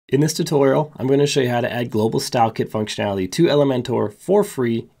In this tutorial, I'm going to show you how to add global style kit functionality to Elementor for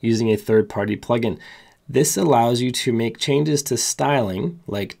free using a third-party plugin. This allows you to make changes to styling,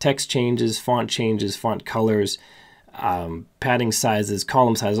 like text changes, font colors, padding sizes,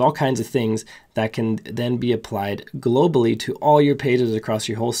 column sizes, all kinds of things that can then be applied globally to all your pages across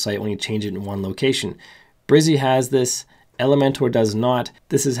your whole site when you change it in one location. Brizy has this. Elementor does not.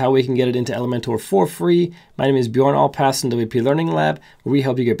 This is how we can get it into Elementor for free. My name is Bjorn Allpass from WP Learning Lab, where we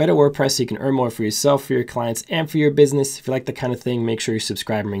help you get better WordPress so you can earn more for yourself, for your clients, and for your business. If you like that kind of thing, make sure you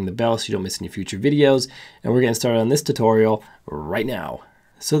subscribe and ring the bell so you don't miss any future videos. And we're getting started on this tutorial right now.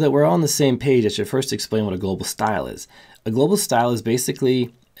 So that we're all on the same page, I should first explain what a global style is. A global style is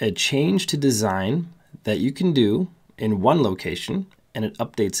basically a change to design that you can do in one location, and it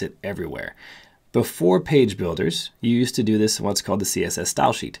updates it everywhere. Before page builders, you used to do this in what's called the CSS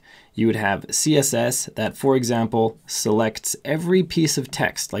style sheet. You would have CSS that, for example, selects every piece of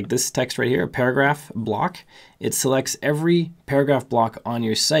text, like this text right here, a paragraph block. It selects every paragraph block on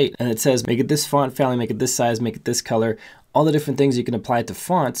your site, and it says, make it this font family, make it this size, make it this color. All the different things you can apply to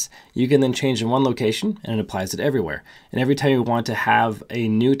fonts, you can then change in one location, and it applies it everywhere. And every time you want to have a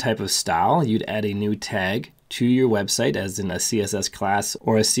new type of style, you'd add a new tag to your website, as in a CSS class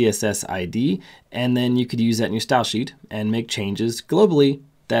or a CSS ID, and then you could use that in your style sheet and make changes globally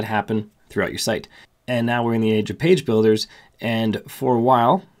that happen throughout your site. And now we're in the age of page builders, and for a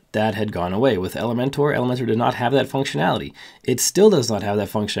while that had gone away. With Elementor, Elementor did not have that functionality. It still does not have that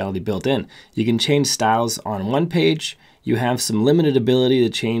functionality built in. You can change styles on one page. You have some limited ability to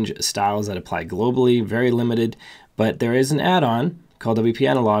change styles that apply globally, very limited, but there is an add-on called WP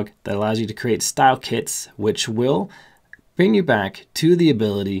Analog that allows you to create style kits, which will bring you back to the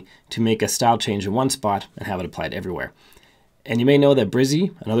ability to make a style change in one spot and have it applied everywhere. And you may know that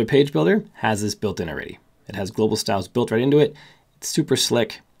Brizy, another page builder, has this built in already. It has global styles built right into it. It's super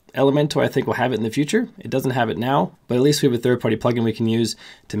slick. Elementor, I think, will have it in the future. It doesn't have it now, but at least we have a third-party plugin we can use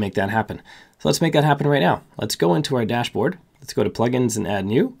to make that happen. So let's make that happen right now. Let's go into our dashboard. Let's go to Plugins and Add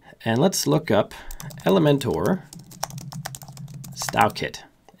New, and let's look up Elementor Style Kit.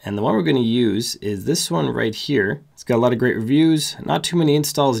 And the one we're going to use is this one right here. It's got a lot of great reviews, not too many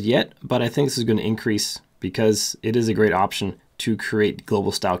installs yet, but I think this is going to increase because it is a great option to create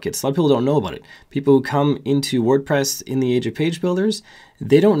global style kits. A lot of people don't know about it. People who come into WordPress in the age of page builders,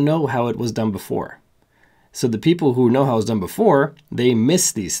 they don't know how it was done before. So the people who know how it was done before, they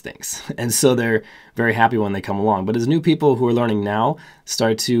miss these things. And so they're very happy when they come along. But as new people who are learning now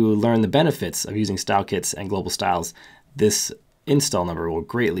start to learn the benefits of using style kits and global styles, this install number will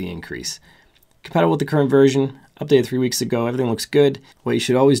greatly increase. Compatible with the current version, updated 3 weeks ago, everything looks good. What you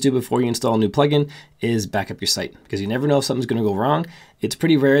should always do before you install a new plugin is back up your site, because you never know if something's going to go wrong. It's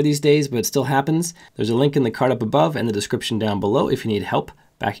pretty rare these days, but it still happens. There's a link in the card up above and the description down below if you need help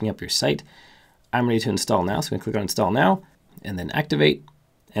backing up your site. I'm ready to install now, so I'm going to click on Install Now and then Activate.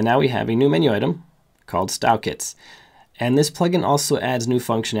 And now we have a new menu item called Style Kits. And this plugin also adds new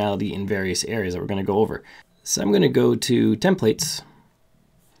functionality in various areas that we're going to go over. So I'm going to go to Templates.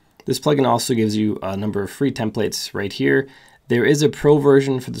 This plugin also gives you a number of free templates right here. There is a pro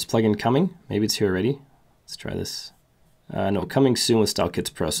version for this plugin coming. Maybe it's here already. Let's try this. No, coming soon with Style Kits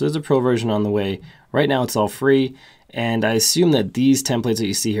Pro. So there's a pro version on the way. Right now it's all free. And I assume that these templates that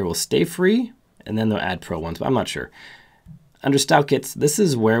you see here will stay free, and then they'll add pro ones, but I'm not sure. Under Style Kits, this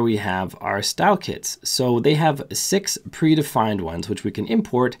is where we have our style kits. So they have 6 predefined ones, which we can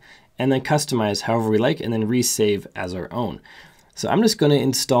import and then customize however we like, and then resave as our own. So I'm just going to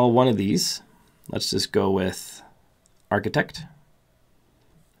install one of these. Let's just go with Architect.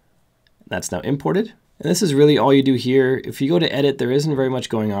 That's now imported. And this is really all you do here. If you go to edit, there isn't very much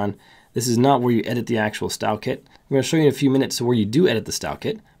going on. This is not where you edit the actual style kit. I'm going to show you in a few minutes where you do edit the style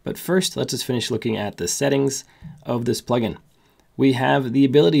kit. But first, let's just finish looking at the settings of this plugin. We have the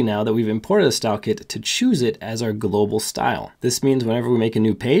ability now that we've imported a style kit to choose it as our global style. This means whenever we make a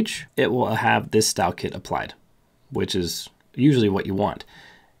new page, it will have this style kit applied, which is usually what you want.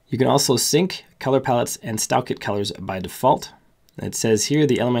 You can also sync color palettes and style kit colors by default. It says here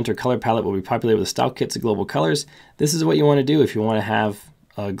the Elementor color palette will be populated with style kits of global colors. This is what you want to do if you want to have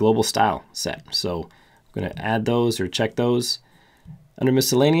a global style set. So I'm going to add those or check those. Under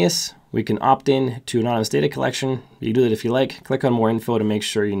miscellaneous, we can opt in to anonymous data collection. You can do that if you like. Click on more info to make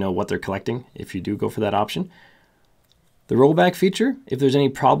sure you know what they're collecting if you do go for that option. The rollback feature, if there's any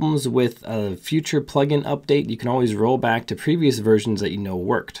problems with a future plugin update, you can always roll back to previous versions that you know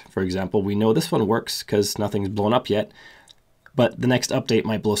worked. For example, we know this one works because nothing's blown up yet, but the next update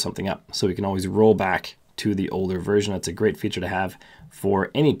might blow something up. So we can always roll back to the older version. That's a great feature to have for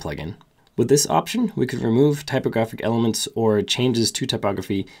any plugin With this option, we could remove typographic elements or changes to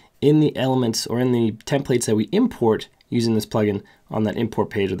typography in the elements or in the templates that we import using this plugin on that import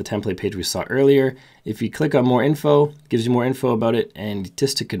page or the template page we saw earlier. If you click on more info, it gives you more info about it. And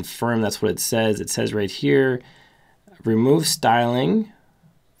just to confirm, that's what it says right here, remove styling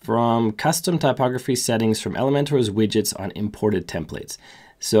from custom typography settings from Elementor's widgets on imported templates.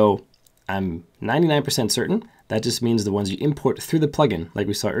 So I'm 99% certain that just means the ones you import through the plugin, like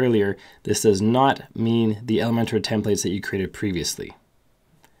we saw earlier. This does not mean the Elementor templates that you created previously.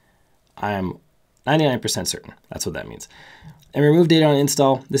 I am 99% certain that's what that means. And remove data on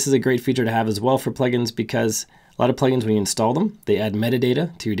install. This is a great feature to have as well for plugins because a lot of plugins, when you install them, they add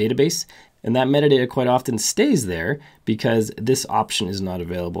metadata to your database. And that metadata quite often stays there because this option is not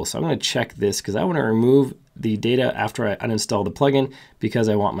available. So I'm going to check this because I want to remove the data after I uninstall the plugin because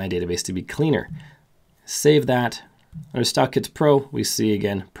I want my database to be cleaner. Save that. Under Style Kits Pro, we see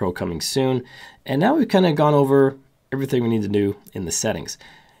again Pro coming soon. And now we've kind of gone over everything we need to do in the settings.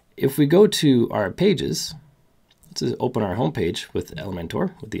 If we go to our pages, let's just open our home page with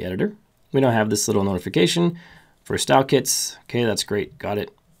Elementor, with the editor. We now have this little notification for Style Kits. Okay, that's great, got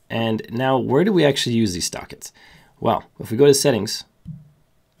it. And now where do we actually use these Style Kits? Well, if we go to Settings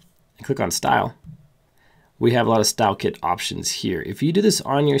and click on Style, we have a lot of Style Kit options here. If you do this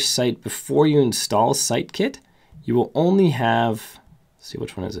on your site before you install SiteKit, you will only have, let's see,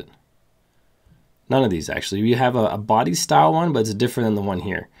 which one is it? None of these actually. You have a body style one, but it's different than the one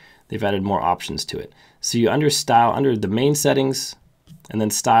here. They've added more options to it. So you under Style, under the main settings, and then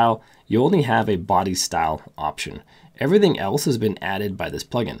Style, you only have a body style option. Everything else has been added by this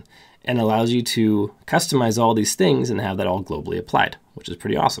plugin and allows you to customize all these things and have that all globally applied, which is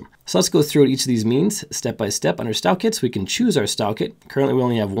pretty awesome. So let's go through what each of these means step by step. Under Style Kits, we can choose our Style Kit. Currently, we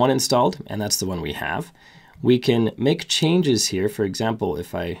only have one installed, and that's the one we have. We can make changes here. For example,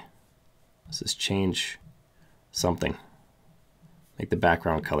 if let's just change something, make the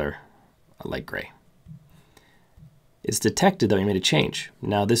background color a light gray. It's detected that we made a change.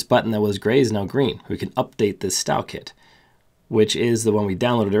 Now this button that was gray is now green. We can update this Style Kit, which is the one we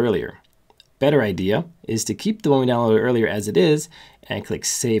downloaded earlier. Better idea is to keep the one we downloaded earlier as it is and click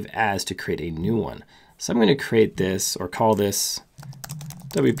Save As to create a new one. So I'm going to create this or call this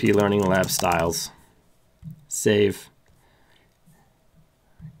WP Learning Lab Styles. Save.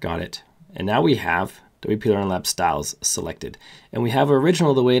 Got it. And now we have WP Learning Lab Styles selected. And we have our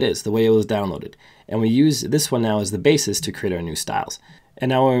original the way it is, the way it was downloaded. And we use this one now as the basis to create our new styles. And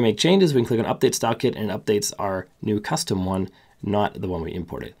now when we make changes, we can click on Update Style Kit and it updates our new custom one, not the one we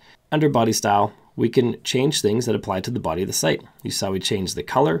imported. Under Body Style, we can change things that apply to the body of the site. You saw we changed the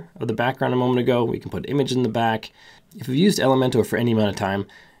color of the background a moment ago. We can put image in the back. If you've used Elementor for any amount of time,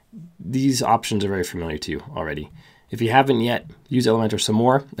 these options are very familiar to you already. If you haven't yet, use Elementor some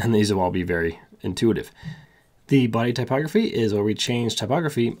more, and these will all be very intuitive. The body typography is where we change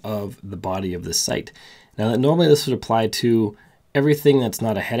typography of the body of the site. Now, normally this would apply to everything that's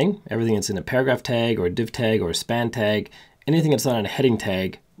not a heading, everything that's in a paragraph tag or a div tag or a span tag, anything that's not in a heading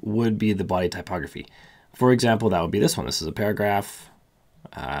tag would be the body typography. For example, that would be this one. This is a paragraph.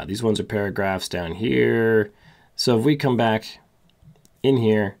 These ones are paragraphs down here. So if we come back in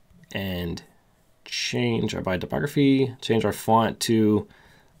here and change our body typography, change our font to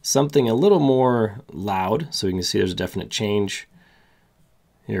something a little more loud, so we can see there's a definite change.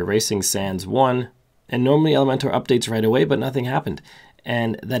 Here, Racing Sands 1. And normally Elementor updates right away, but nothing happened.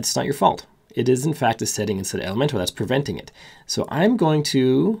 And that's not your fault. It is in fact a setting inside Elementor that's preventing it. So I'm going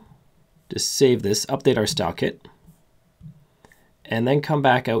to just save this, update our Style Kit, and then come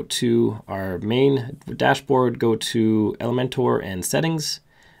back out to our main dashboard, go to Elementor and Settings.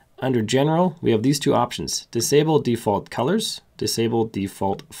 Under General, we have these two options: Disable Default Colors, Disable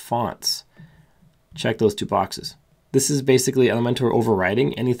Default Fonts. Check those two boxes. This is basically Elementor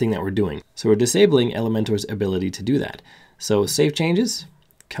overriding anything that we're doing. So we're disabling Elementor's ability to do that. So save changes,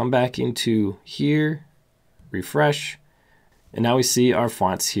 come back into here, refresh, and now we see our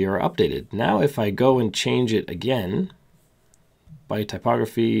fonts here are updated. Now if I go and change it again, body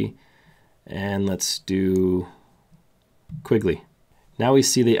typography, and let's do Quigley. Now we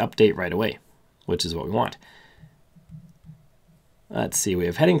see the update right away, which is what we want. Let's see, we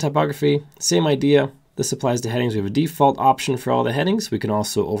have heading typography, same idea. This applies to headings. We have a default option for all the headings. We can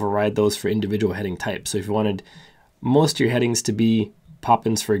also override those for individual heading types. So if you wanted most of your headings to be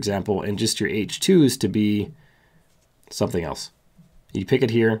pop-ins, for example, and just your H2s to be something else, you pick it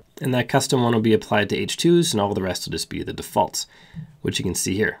here, and that custom one will be applied to H2s, and all the rest will just be the defaults, which you can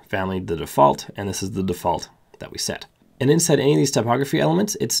see here. Family, the default, and this is the default that we set. And inside any of these typography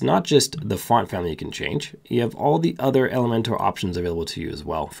elements, it's not just the font family you can change. You have all the other Elementor options available to you as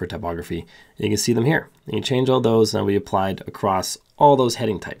well for typography. And you can see them here. And you change all those, and we applied across all those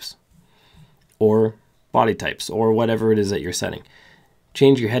heading types or body types or whatever it is that you're setting.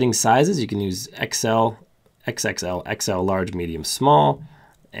 Change your heading sizes. You can use XL, XXL, XL, large, medium, small,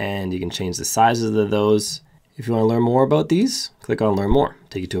 and you can change the sizes of those. If you want to learn more about these, click on Learn More.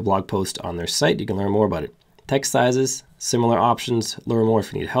 Take you to a blog post on their site. You can learn more about it. Text sizes, similar options, learn more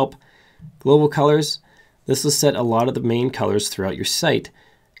if you need help. Global colors, this will set a lot of the main colors throughout your site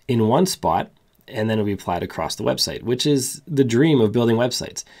in one spot, and then it'll be applied across the website, which is the dream of building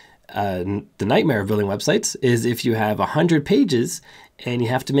websites. The nightmare of building websites is if you have 100 pages and you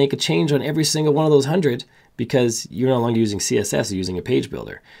have to make a change on every single one of those 100 because you're no longer using CSS, you're using a page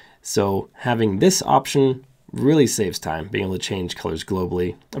builder. So having this option really saves time, being able to change colors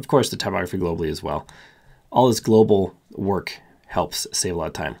globally. Of course, the typography globally as well. All this global work helps save a lot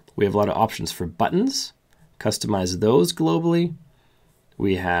of time. We have a lot of options for buttons, customize those globally.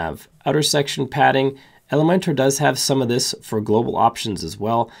 We have outer section padding. Elementor does have some of this for global options as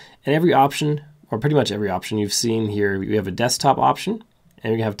well. And every option, or pretty much every option you've seen here, we have a desktop option,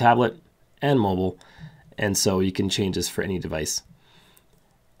 and we have tablet and mobile. And so you can change this for any device.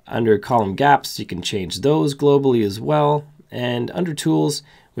 Under column gaps, you can change those globally as well. And under tools,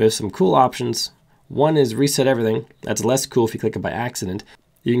 we have some cool options. One is reset everything. That's less cool if you click it by accident.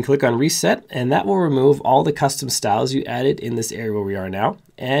 You can click on reset, and that will remove all the custom styles you added in this area where we are now.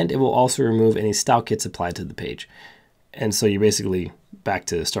 And it will also remove any style kits applied to the page. And so you're basically back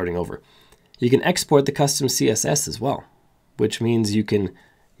to starting over. You can export the custom CSS as well, which means you can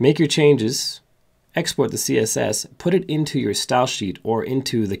make your changes, export the CSS, put it into your style sheet or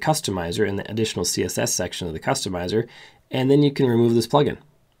into the customizer in the additional CSS section of the customizer, and then you can remove this plugin.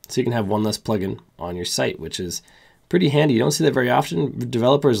 So you can have one less plugin on your site, which is pretty handy. You don't see that very often.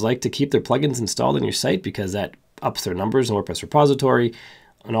 Developers like to keep their plugins installed in your site because that ups their numbers in WordPress repository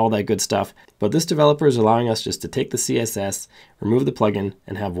and all that good stuff. But this developer is allowing us just to take the CSS, remove the plugin,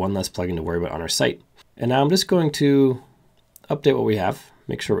 and have one less plugin to worry about on our site. And now I'm just going to update what we have,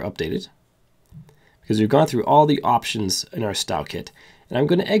 make sure we're updated, because we've gone through all the options in our style kit. And I'm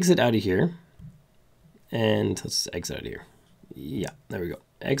going to exit out of here. And let's exit out of here. Yeah, there we go.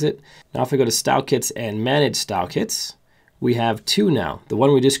 Exit. Now if I go to style kits and manage style kits, we have two now. The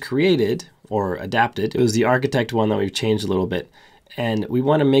one we just created or adapted, it was the architect one that we've changed a little bit. And we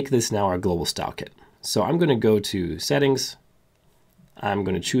want to make this now our global style kit. So I'm going to go to settings. I'm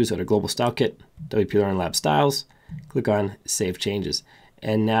going to choose our global style kit, WP Learning Lab styles, click on save changes.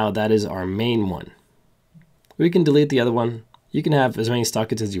 And now that is our main one. We can delete the other one. You can have as many style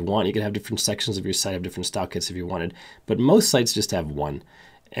kits as you want. You can have different sections of your site have different style kits if you wanted, but most sites just have one.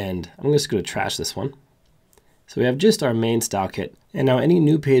 And I'm just going to trash this one. So we have just our main style kit. And now any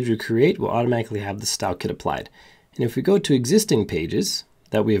new page we create will automatically have the style kit applied. And if we go to existing pages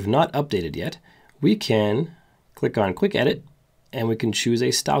that we have not updated yet, we can click on Quick Edit, and we can choose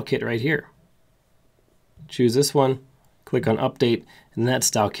a style kit right here. Choose this one, click on Update, and that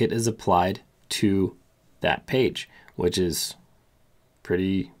style kit is applied to that page, which is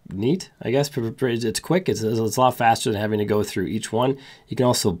pretty neat, I guess. It's quick. It's a lot faster than having to go through each one. You can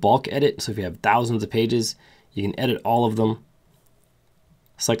also bulk edit. So if you have thousands of pages, you can edit all of them.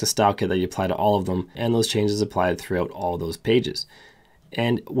 Select a style kit that you apply to all of them, and those changes applied throughout all those pages.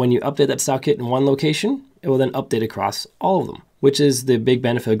 And when you update that style kit in one location, it will then update across all of them, which is the big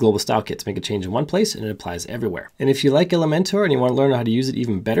benefit of global style kits. Make a change in one place and it applies everywhere. And if you like Elementor and you want to learn how to use it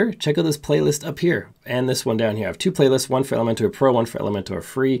even better, check out this playlist up here and this one down here. I have two playlists, one for Elementor Pro, one for Elementor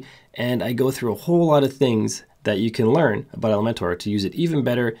Free, and I go through a whole lot of things that you can learn about Elementor to use it even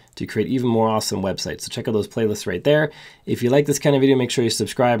better, to create even more awesome websites. So check out those playlists right there. If you like this kind of video, make sure you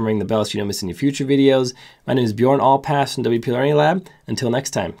subscribe and ring the bell so you don't miss any future videos. My name is Bjorn Allpass from WP Learning Lab. Until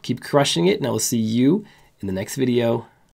next time, keep crushing it, and I will see you in the next video.